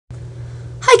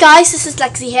Hi guys, this is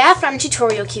Lexi here from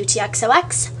Tutorial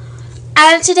QTXOX,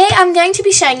 and today I'm going to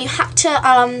be showing you how to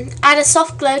add a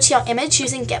soft glow to your image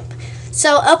using GIMP.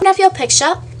 So open up your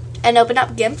picture and open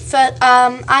up GIMP.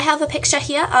 I have a picture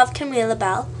here of Camilla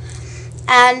Belle,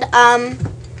 and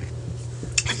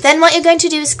then what you're going to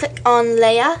do is click on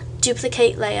Layer,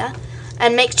 Duplicate Layer,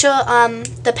 and make sure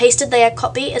the pasted layer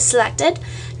copy is selected.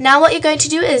 Now what you're going to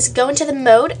do is go into the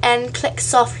mode and click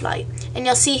Soft Light, and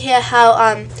you'll see here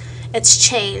how it's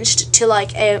changed to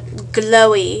like a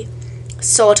glowy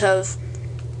sort of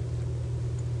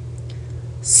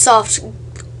soft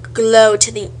glow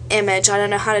to the image. I don't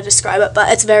know how to describe it,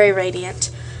 but it's very radiant.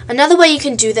 Another way you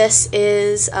can do this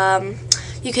is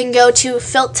you can go to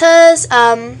Filters,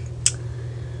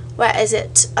 where is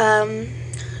it?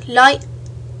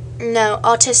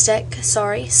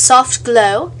 Soft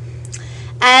glow,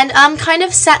 and kind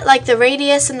of set like the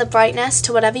radius and the brightness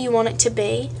to whatever you want it to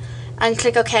be, and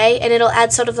click OK, and it'll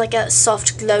add sort of like a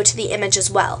soft glow to the image as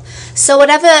well. So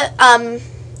whatever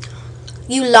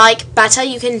you like better,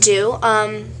 you can do.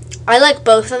 I like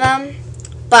both of them,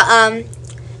 but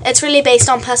it's really based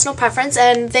on personal preference,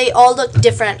 and they all look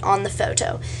different on the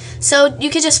photo. So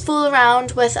you could just fool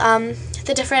around with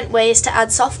the different ways to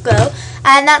add soft glow,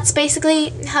 and that's basically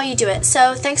how you do it.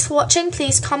 So thanks for watching.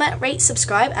 Please comment, rate,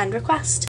 subscribe, and request.